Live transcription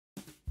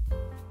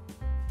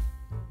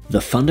The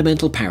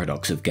fundamental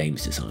paradox of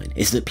games design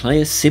is that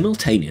players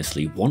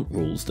simultaneously want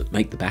rules that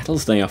make the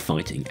battles they are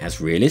fighting as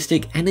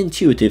realistic and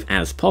intuitive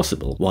as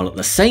possible, while at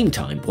the same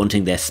time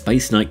wanting their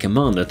Space Knight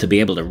commander to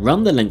be able to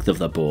run the length of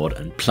the board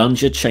and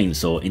plunge a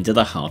chainsaw into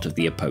the heart of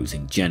the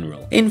opposing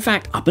general. In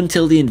fact, up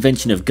until the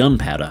invention of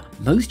gunpowder,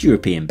 most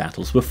European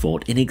battles were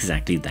fought in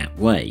exactly that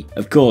way.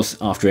 Of course,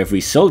 after every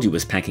soldier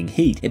was packing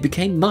heat, it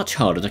became much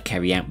harder to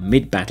carry out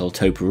mid-battle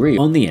topiary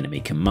on the enemy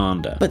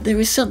commander. But there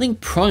is something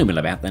primal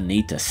about the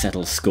need to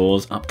settle scores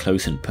up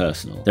close and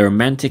personal. The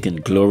romantic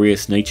and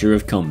glorious nature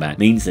of combat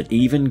means that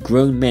even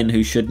grown men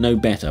who should know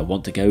better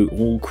want to go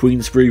all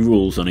Queensberry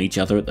rules on each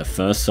other at the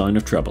first sign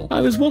of trouble. I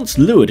was once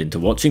lured into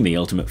watching the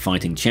Ultimate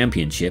Fighting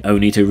Championship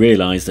only to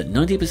realise that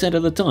 90%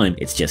 of the time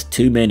it's just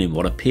two men in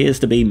what appears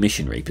to be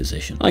missionary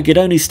position. I could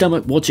only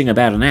stomach watching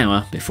about an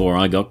hour before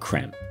I got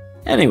cramp.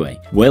 Anyway,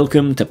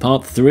 welcome to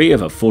part 3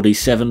 of a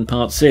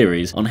 47-part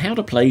series on how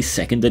to play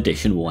 2nd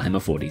edition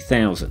Warhammer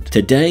 40,000.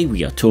 Today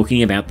we are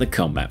talking about the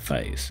combat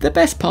phase. The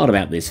best part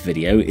about this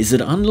video is that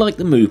unlike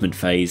the movement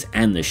phase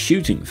and the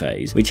shooting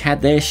phase, which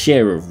had their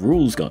share of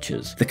rules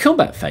gotchas, the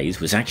combat phase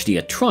was actually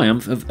a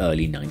triumph of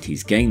early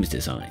 90s games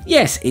design.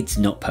 Yes, it's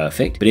not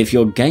perfect, but if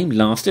your game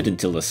lasted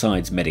until the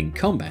sides met in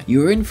combat,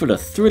 you were in for the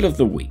thrill of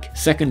the week,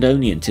 second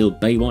only until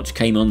Baywatch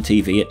came on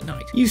TV at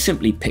night. You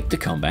simply picked a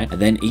combat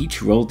and then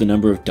each rolled the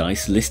number of dice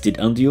listed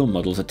under your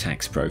model's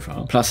attacks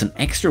profile, plus an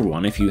extra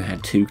one if you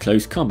had 2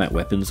 close combat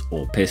weapons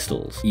or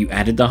pistols. You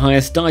added the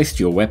highest dice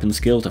to your weapon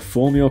skill to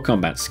form your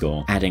combat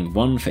score, adding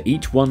 1 for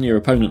each 1 your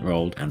opponent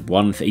rolled and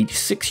 1 for each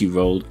 6 you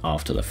rolled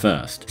after the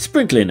first.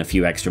 Sprinkle in a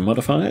few extra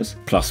modifiers,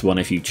 +1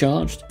 if you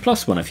charged,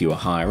 +1 if you were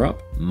higher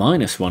up,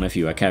 -1 if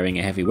you are carrying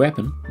a heavy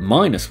weapon,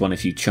 -1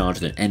 if you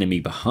charged an enemy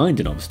behind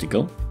an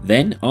obstacle.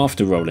 Then,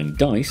 after rolling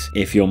dice,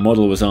 if your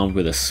model was armed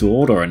with a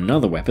sword or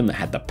another weapon that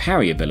had the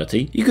parry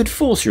ability, you could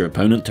force your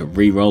opponent to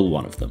re-roll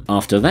one of them.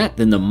 After that,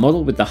 then the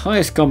model with the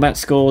highest combat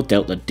score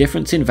dealt the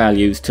difference in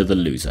values to the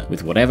loser,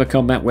 with whatever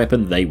combat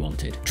weapon they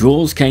wanted.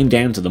 Draws came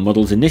down to the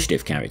model's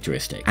initiative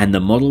characteristic, and the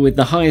model with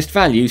the highest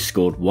value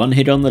scored 1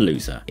 hit on the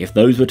loser. If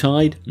those were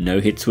tied, no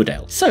hits were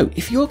dealt. So,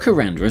 if your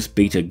Carandra's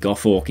beat a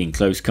Goth Orc in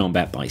close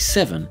combat by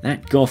 7,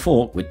 that Goth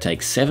Orc would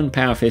take 7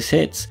 Power Fist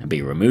hits and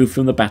be removed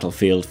from the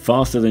battlefield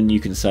faster than you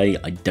can say,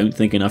 I don't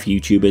think enough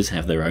YouTubers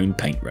have their own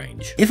paint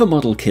range. If a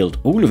model killed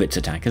all of its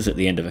attackers at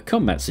the end of a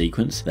combat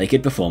sequence, they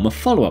could perform a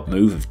follow-up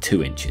move of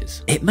 2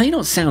 inches. It may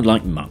not sound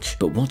like much,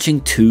 but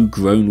watching 2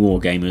 grown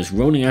wargamers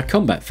rolling a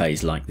combat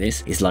phase like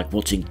this is like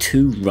watching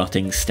 2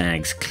 rutting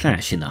stags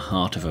clash in the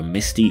heart of a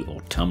misty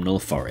autumnal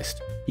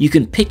forest. You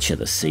can picture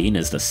the scene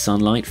as the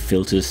sunlight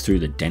filters through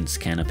the dense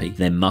canopy,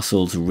 their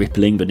muscles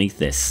rippling beneath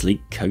their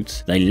sleek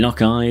coats. They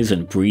lock eyes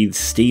and breathe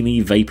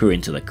steamy vapour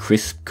into the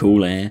crisp,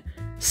 cool air.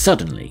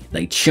 Suddenly,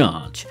 they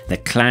charge, the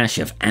clash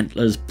of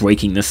antlers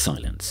breaking the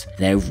silence,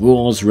 their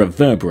roars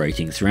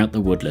reverberating throughout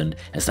the woodland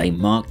as they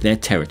mark their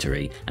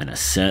territory and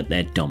assert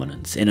their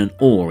dominance in an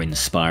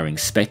awe-inspiring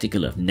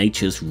spectacle of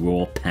nature's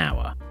raw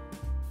power.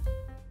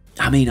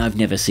 I mean, I've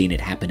never seen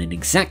it happen in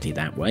exactly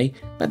that way,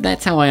 but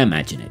that's how I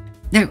imagine it.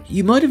 Now,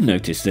 you might have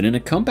noticed that in a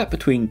combat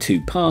between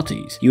 2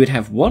 parties, you would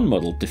have one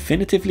model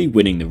definitively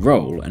winning the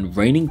roll and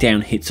raining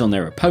down hits on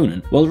their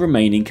opponent while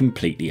remaining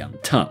completely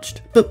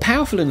untouched. But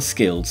powerful and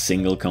skilled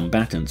single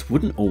combatants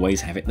wouldn't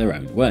always have it their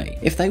own way.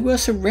 If they were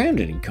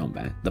surrounded in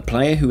combat, the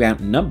player who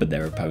outnumbered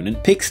their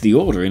opponent picks the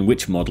order in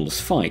which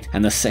models fight,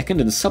 and the second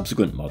and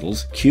subsequent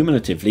models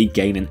cumulatively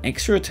gain an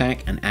extra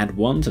attack and add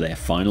 1 to their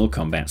final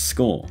combat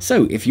score.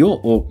 So if your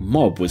Orc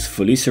mob was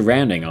fully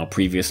surrounding our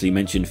previously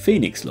mentioned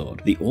Phoenix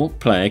Lord, the Orc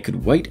player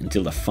could wait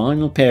until the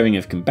final pairing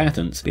of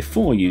combatants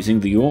before using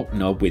the Orc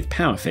Nob with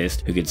Power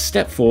Fist, who could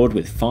step forward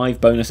with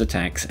 5 bonus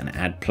attacks and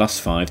add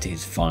 +5 to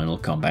his final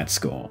combat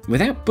score.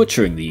 Without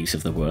butchering the use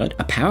of the word,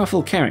 a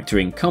powerful character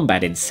in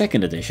combat in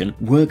 2nd edition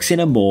works in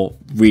a more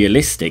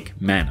realistic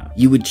manner.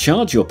 You would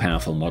charge your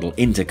powerful model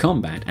into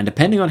combat, and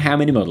depending on how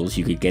many models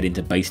you could get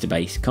into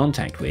base-to-base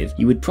contact with,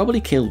 you would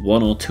probably kill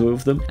 1 or 2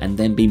 of them and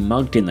then be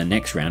mugged in the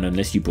next round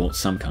unless you brought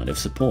some kind of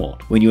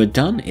support. When you are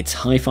done, it's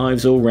high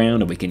fives all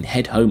round and we can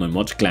head home and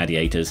watch Gladiators,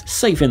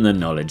 safe in the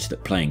knowledge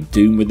that playing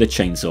Doom with the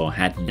chainsaw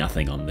had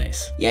nothing on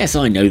this. Yes,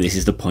 I know this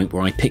is the point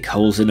where I pick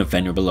holes in a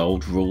venerable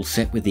old rule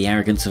set with the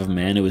arrogance of a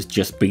man who has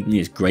just beaten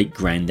his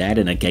great-granddad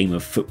in a game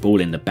of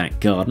football in the back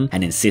garden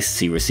and insists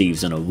he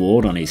receives an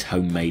award on his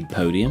homemade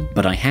podium,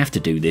 but I have to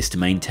do this to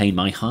maintain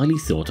my highly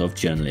thought of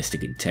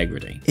journalistic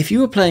integrity. If you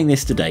were playing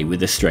this today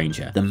with a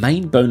stranger, the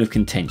main bone of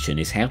contention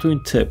is how to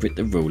interpret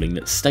the ruling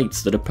that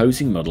states that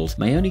opposing models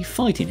may only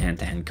fight in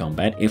hand-to-hand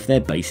combat if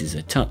their bases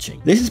are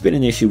touching. This has been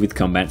an issue with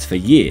combat combats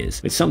for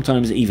years, with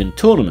sometimes even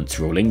tournaments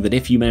ruling that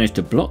if you managed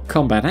to block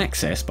combat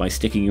access by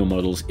sticking your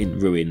models in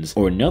ruins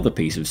or another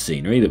piece of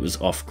scenery that was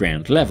off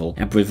ground level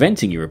and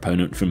preventing your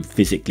opponent from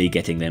physically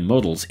getting their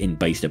models in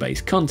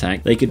base-to-base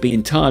contact, they could be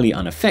entirely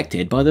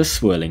unaffected by the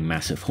swirling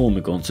mass of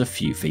Hormagaunts a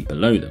few feet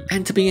below them.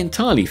 And to be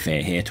entirely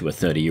fair here to a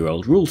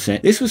 30-year-old rule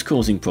set, this was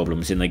causing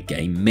problems in the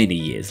game many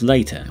years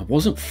later and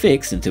wasn't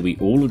fixed until we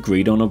all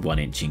agreed on a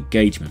 1-inch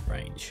engagement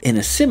range. In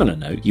a similar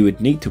note, you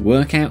would need to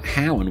work out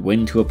how and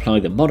when to apply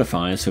the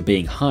modifiers for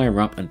being higher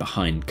up and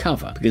behind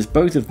cover, because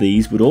both of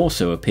these would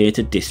also appear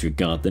to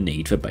disregard the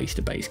need for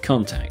base-to-base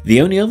contact.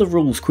 The only other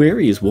rules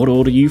query is what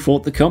order you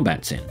fought the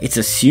combats in. It's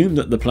assumed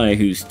that the player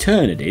whose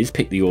turn it is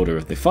picked the order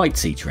of the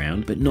fights each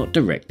round, but not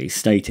directly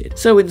stated.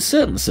 So in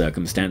certain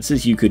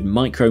circumstances you could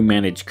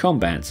micromanage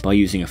combats by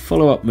using a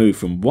follow-up move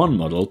from one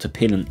model to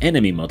pin an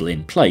enemy model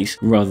in place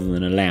rather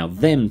than allow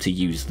them to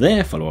use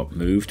their follow-up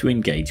move to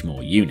engage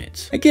more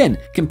units. Again,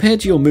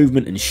 compared to your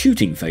movement and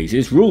shooting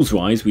phases,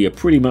 rules-wise we are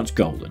pretty much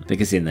golden,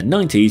 because in the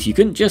 90s you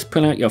couldn't just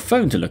pull out your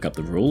phone to look up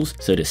the rules,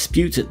 so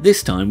disputes at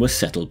this time were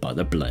settled by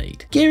the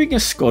blade. Gearing a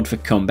squad for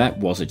combat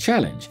was a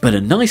challenge, but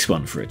a nice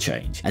one for a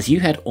change, as you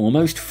had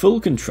almost full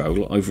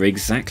control over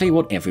exactly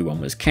what everyone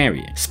was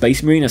carrying.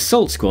 Space Marine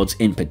assault squads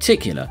in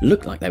particular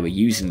looked like they were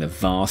using the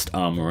vast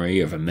armory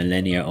of a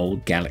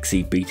millennia-old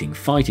galaxy-beating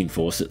fighting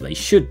force that they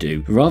should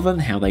do, rather than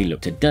how they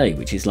look today,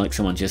 which is like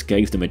someone just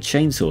gave them a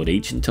chainsword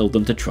each and told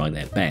them to try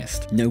their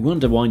best. No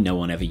wonder why no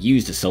one ever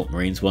used assault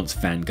marines once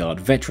Vanguard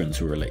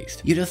veterans were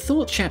released. You'd have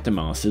thought chapter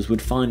masters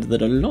would find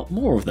that a lot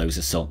more of those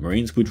assault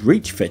marines would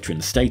reach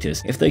veteran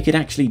status if they could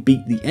actually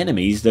beat the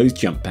enemies those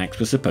jump packs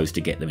were supposed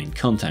to get them in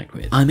contact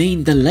with. I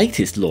mean, the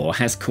latest lore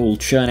has called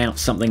churn out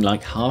something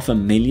like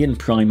 500,000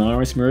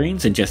 Primaris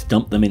marines and just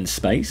dump them in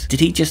space. Did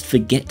he just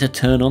forget to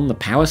turn on the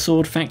power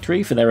sword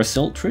factory for their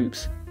assault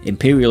troops?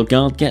 Imperial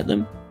Guard get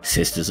them?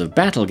 Sisters of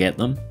Battle get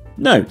them?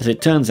 No, as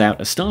it turns out,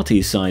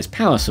 Astartes-sized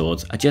power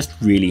swords are just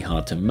really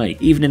hard to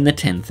make, even in the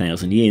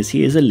 10,000 years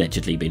he has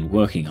allegedly been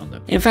working on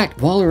them. In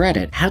fact, while we're at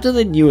it, how do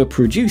the newer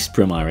produced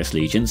Primaris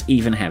legions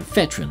even have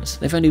veterans?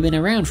 They've only been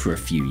around for a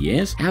few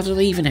years. How do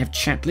they even have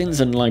chaplains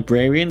and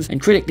librarians,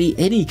 and critically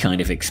any kind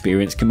of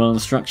experienced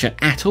command structure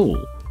at all?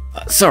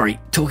 Sorry,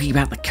 talking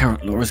about the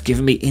current lore has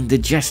given me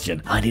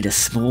indigestion. I need a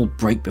small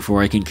break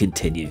before I can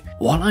continue.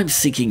 While I'm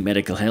seeking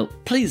medical help,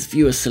 please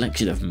view a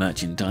selection of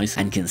merchandise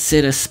and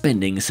consider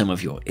spending some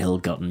of your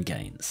ill-gotten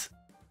gains.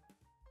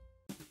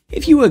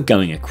 If you were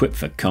going equipped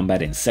for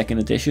combat in 2nd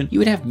edition, you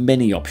would have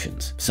many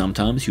options.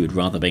 Sometimes you would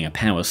rather bring a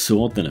power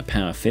sword than a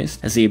power fist,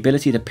 as the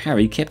ability to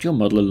parry kept your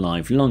model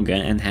alive longer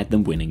and had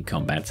them winning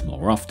combats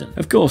more often.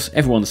 Of course,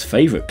 everyone's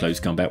favourite close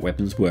combat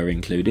weapons were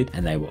included,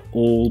 and they were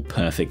all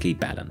perfectly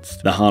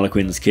balanced. The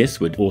Harlequin's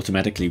Kiss would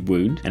automatically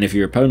wound, and if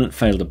your opponent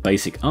failed a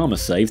basic armor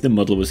save, the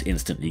model was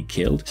instantly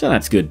killed, so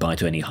that's goodbye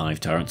to any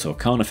Hive Tyrants or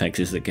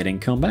Carnifexes that get in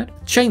combat.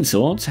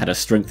 Chainswords had a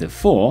strength of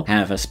 4,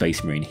 however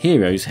Space Marine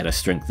heroes had a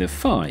strength of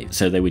 5,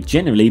 so they would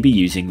generally be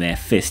using their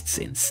fists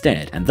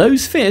instead, and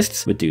those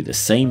fists would do the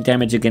same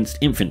damage against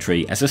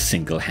infantry as a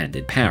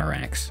single-handed power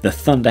axe. The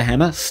Thunder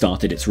Hammer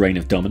started its reign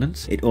of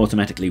dominance. It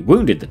automatically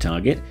wounded the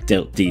target,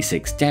 dealt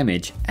d6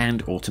 damage,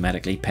 and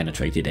automatically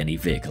penetrated any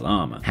vehicle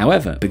armor.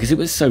 However, because it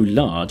was so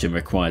large and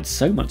required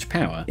so much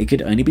power, it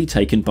could only be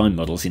taken by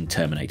models in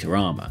Terminator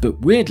armor,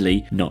 but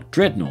weirdly not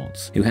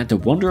dreadnoughts, who had to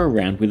wander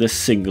around with a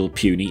single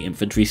puny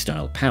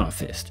infantry-style power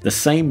fist, the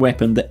same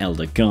weapon that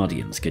Elder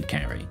Guardians could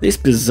carry. This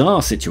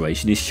bizarre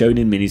situation is shown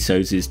in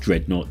Minisodes'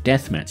 Dreadnought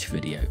Deathmatch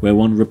video, where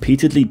one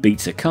repeatedly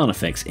beats a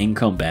Carnifex in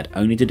combat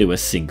only to do a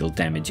single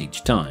damage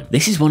each time.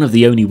 This is one of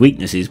the only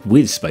weaknesses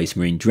with Space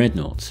Marine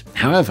Dreadnoughts.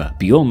 However,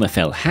 Bjorn the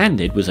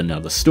Fell-Handed was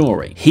another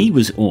story. He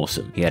was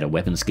awesome. He had a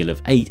weapon skill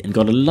of 8 and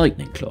got a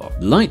Lightning Claw.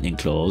 Lightning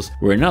Claws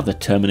were another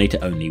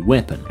Terminator-only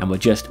weapon, and were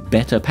just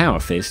better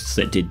power fists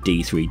that did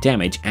d3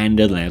 damage and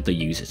allowed the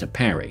user to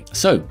parry.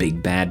 So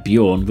Big Bad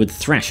Bjorn would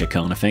thrash a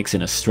Carnifex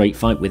in a straight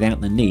fight without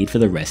the need for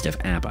the rest of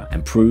ABBA,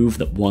 and prove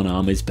that one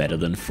arm is better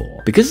than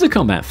 4. Because the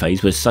combat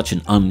phase was such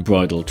an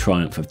unbridled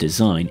triumph of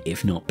design,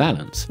 if not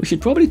balance, we should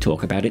probably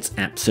talk about its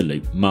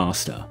absolute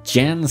master.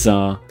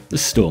 Jan-Zar, the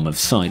Storm of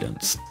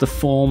Silence, the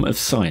Form of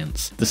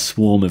Science, the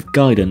Swarm of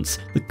Guidance,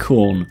 the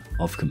Corn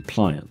of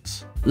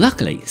Compliance.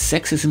 Luckily,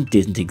 sexism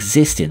didn't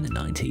exist in the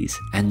 90s,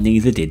 and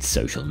neither did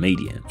social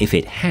media. If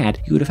it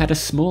had, you would have had a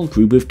small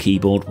group of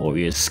keyboard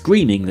warriors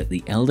screaming that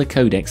the Elder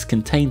Codex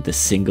contained the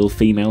single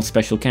female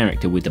special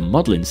character with the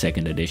model in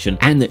 2nd edition,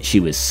 and that she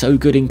was so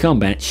good in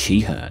combat she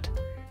hurt.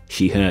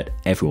 She hurt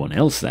everyone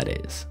else, that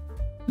is.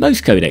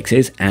 Most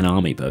codexes and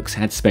army books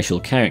had special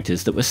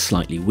characters that were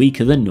slightly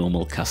weaker than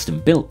normal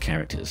custom-built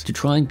characters, to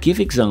try and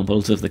give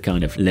examples of the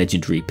kind of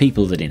legendary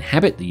people that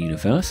inhabit the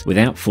universe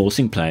without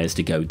forcing players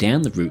to go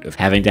down the route of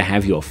having to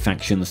have your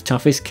faction's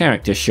toughest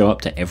character show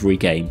up to every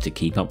game to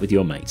keep up with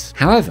your mates.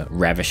 However,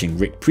 Ravishing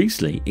Rick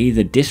Priestley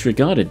either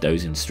disregarded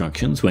those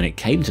instructions when it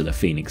came to the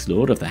Phoenix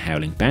Lord of the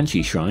Howling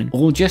Banshee Shrine,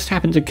 or just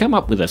happened to come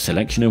up with a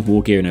selection of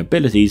war gear and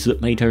abilities that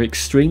made her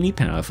extremely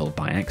powerful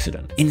by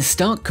accident. In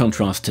stark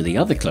contrast to the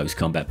other close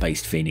combat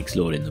combat-based Phoenix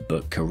Lord in the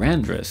book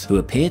Karandras, who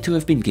appeared to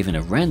have been given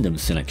a random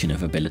selection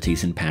of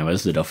abilities and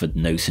powers that offered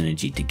no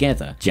synergy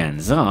together,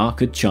 Janzar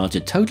could charge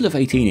a total of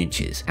 18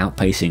 inches,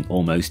 outpacing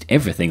almost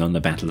everything on the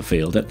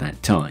battlefield at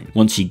that time.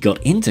 Once she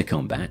got into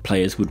combat,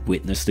 players would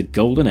witness the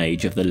golden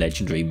age of the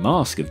legendary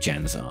Mask of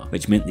Janzar,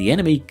 which meant the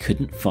enemy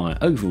couldn't fire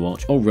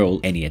Overwatch or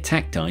roll any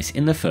attack dice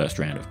in the first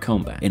round of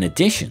combat. In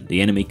addition,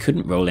 the enemy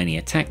couldn't roll any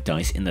attack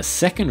dice in the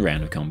second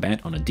round of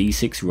combat on a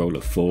d6 roll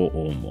of 4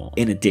 or more.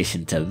 In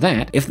addition to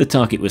that, if the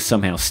target was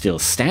somehow still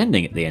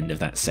standing at the end of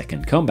that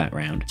second combat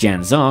round,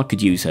 Janzar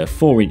could use her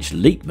 4-inch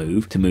leap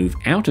move to move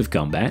out of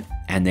combat,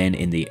 and then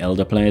in the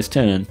Elder player's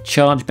turn,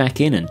 charge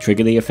back in and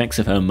trigger the effects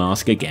of her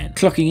mask again.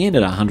 Clocking in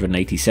at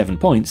 187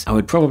 points, I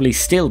would probably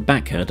still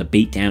back her to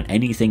beat down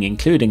anything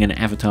including an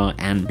Avatar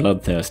and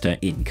Bloodthirster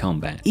in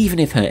combat. Even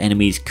if her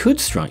enemies could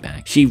strike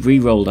back, she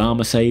re-rolled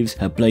armor saves,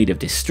 her Blade of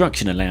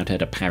Destruction allowed her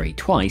to parry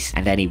twice,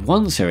 and any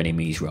ones her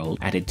enemies rolled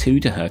added 2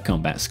 to her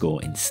combat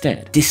score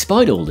instead.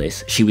 Despite all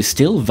this, she was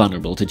still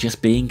vulnerable to just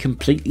being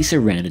completely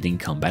surrounded in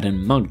combat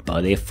and mugged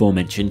by the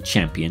aforementioned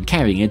champion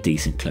carrying a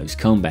decent close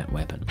combat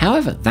weapon.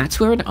 However,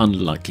 that's where an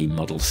unlikely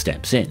model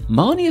steps in.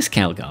 Marnius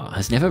Calgar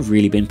has never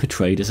really been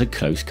portrayed as a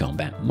close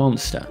combat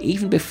monster.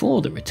 Even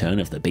before the return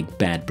of the big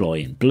bad boy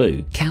in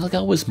blue,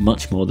 Calgar was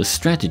much more the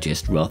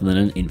strategist rather than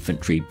an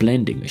infantry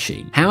blending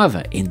machine.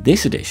 However, in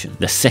this edition,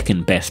 the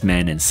second best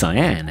man in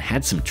Cyan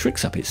had some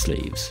tricks up his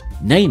sleeves.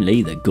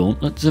 Namely, the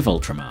Gauntlets of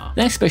Ultramar.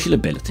 Their special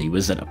ability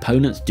was that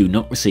opponents do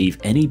not receive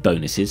any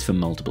bonuses for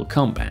multiple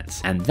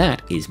combats, and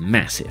that is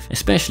massive,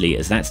 especially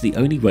as that's the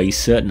only way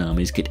certain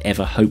armies could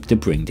ever hope to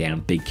bring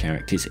down big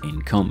characters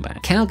in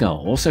combat. Calgar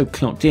also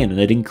clocked in at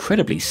an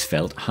incredibly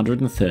svelte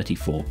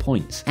 134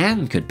 points,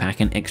 and could pack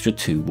an extra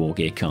 2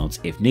 Wargear cards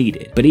if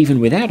needed. But even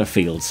without a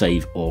field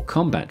save or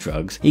combat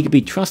drugs, he could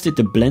be trusted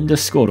to blend a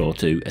squad or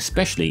two,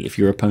 especially if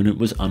your opponent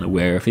was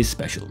unaware of his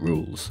special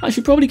rules. I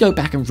should probably go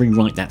back and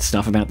rewrite that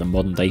stuff about the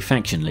modern day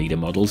faction leader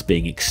models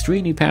being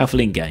extremely powerful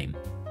in game.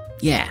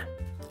 Yeah,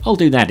 I'll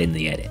do that in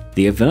the edit.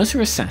 The Aversa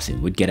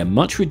Assassin would get a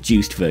much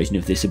reduced version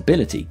of this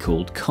ability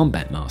called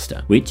Combat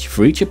Master, which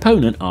for each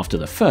opponent after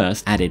the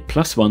first added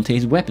 +1 to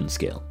his weapon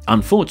skill.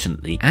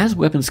 Unfortunately, as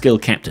weapon skill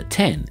capped at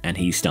 10 and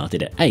he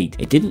started at 8,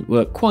 it didn't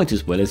work quite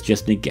as well as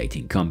just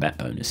negating combat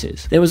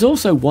bonuses. There was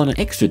also one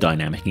extra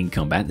dynamic in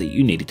combat that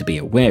you needed to be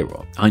aware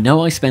of. I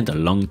know I spent a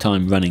long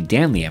time running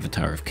down the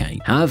Avatar of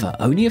Cain, however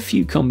only a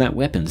few combat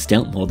weapons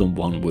dealt more than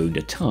 1 wound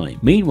a time.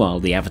 Meanwhile,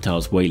 the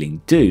Avatar's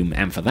Wailing Doom,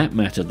 and for that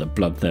matter the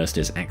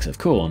Bloodthirster's Axe of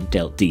Khorne,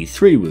 dealt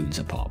D3 wounds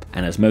a pop,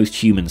 and as most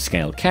human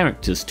scale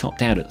characters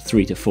topped out at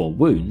 3 to 4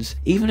 wounds,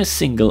 even a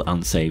single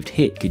unsaved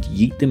hit could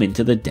yeet them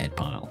into the dead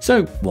pile.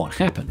 So what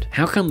happened?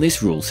 How come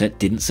this rule set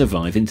didn't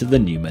survive into the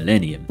new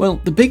millennium? Well,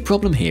 the big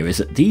problem here is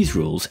that these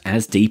rules,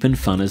 as deep and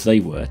fun as they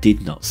were,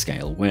 did not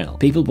scale well.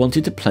 People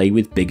wanted to play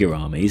with bigger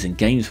armies, and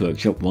Games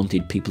Workshop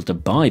wanted people to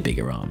buy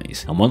bigger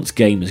armies, and once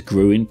games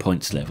grew in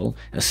points level,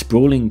 a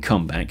sprawling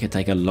combat could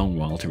take a long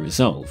while to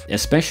resolve,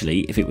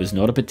 especially if it was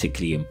not a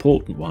particularly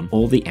important one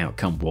or the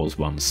outcome was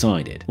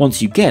one-sided.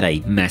 Once you get a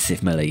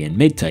massive melee in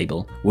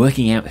mid-table,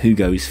 working out who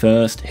goes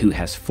first, who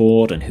has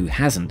fought and who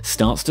hasn't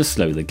starts to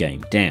slow the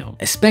game down,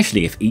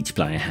 especially if each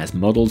player has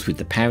models with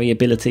the parry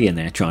ability and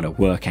they're trying to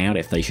work out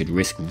if they should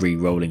risk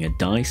re-rolling a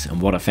dice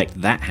and what effect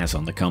that has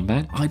on the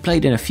combat. I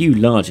played in a few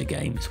larger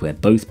games where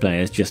both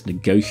players just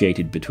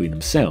negotiated between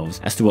themselves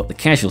as to what the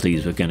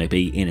casualties were going to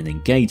be in an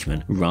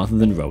engagement rather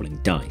than rolling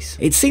dice.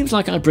 It seems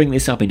like I bring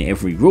this up in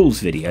every rules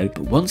video,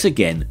 but once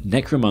again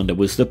Necromunda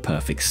was the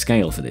perfect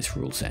scale for this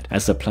rule set,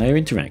 as the player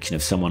interaction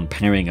of someone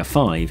parrying a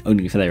 5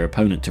 only for their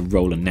opponent to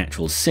roll a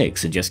natural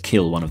 6 and just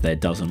kill one of their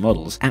dozen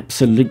models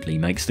absolutely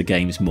makes the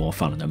games more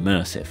fun and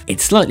immersive.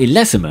 It's slightly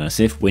less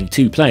immersive when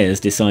 2 players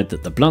decide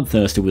that the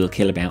Bloodthirster will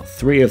kill about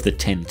 3 of the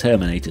 10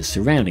 Terminators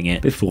surrounding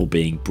it before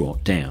being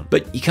brought down.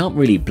 But you can't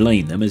really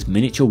blame them, as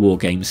miniature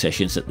wargame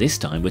sessions at this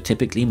time were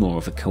typically more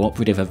of a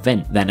cooperative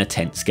event than a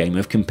tense game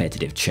of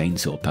competitive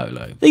chainsaw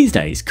polo. These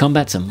days,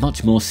 combats are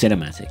much more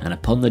cinematic, and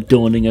upon the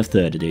dawning of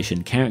 3rd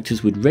edition,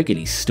 characters would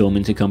regularly storm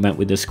into combat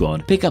with the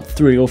squad, pick up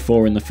 3 or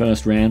 4 in the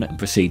first round, and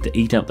proceed to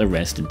eat up the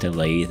rest until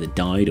they either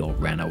died or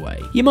ran away.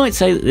 You might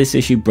say that this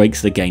issue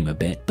breaks the game a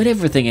bit, but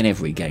everything in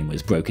every game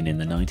was broken in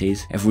the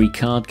 90s. Every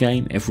card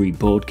game, every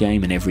board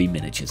game, and every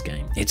miniatures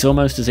game. It's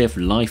almost as if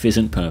life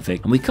isn't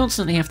perfect, and we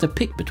constantly have to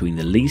pick between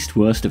the least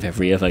worst of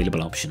every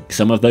available option.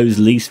 Some of those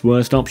least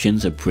worst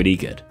options are pretty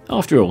good.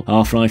 After all,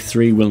 Half-Life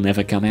 3 will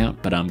never come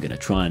out, but I'm gonna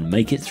try and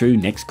make it through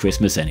next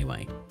Christmas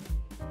anyway.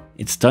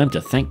 It's time to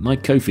thank my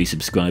Ko-fi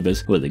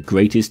subscribers, who are the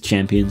greatest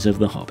champions of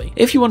the hobby.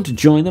 If you want to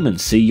join them and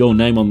see your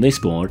name on this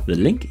board, the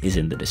link is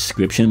in the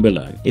description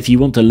below. If you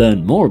want to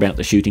learn more about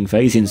the shooting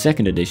phase in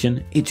 2nd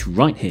edition, it's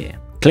right here.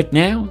 Click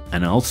now,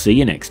 and I'll see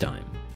you next time.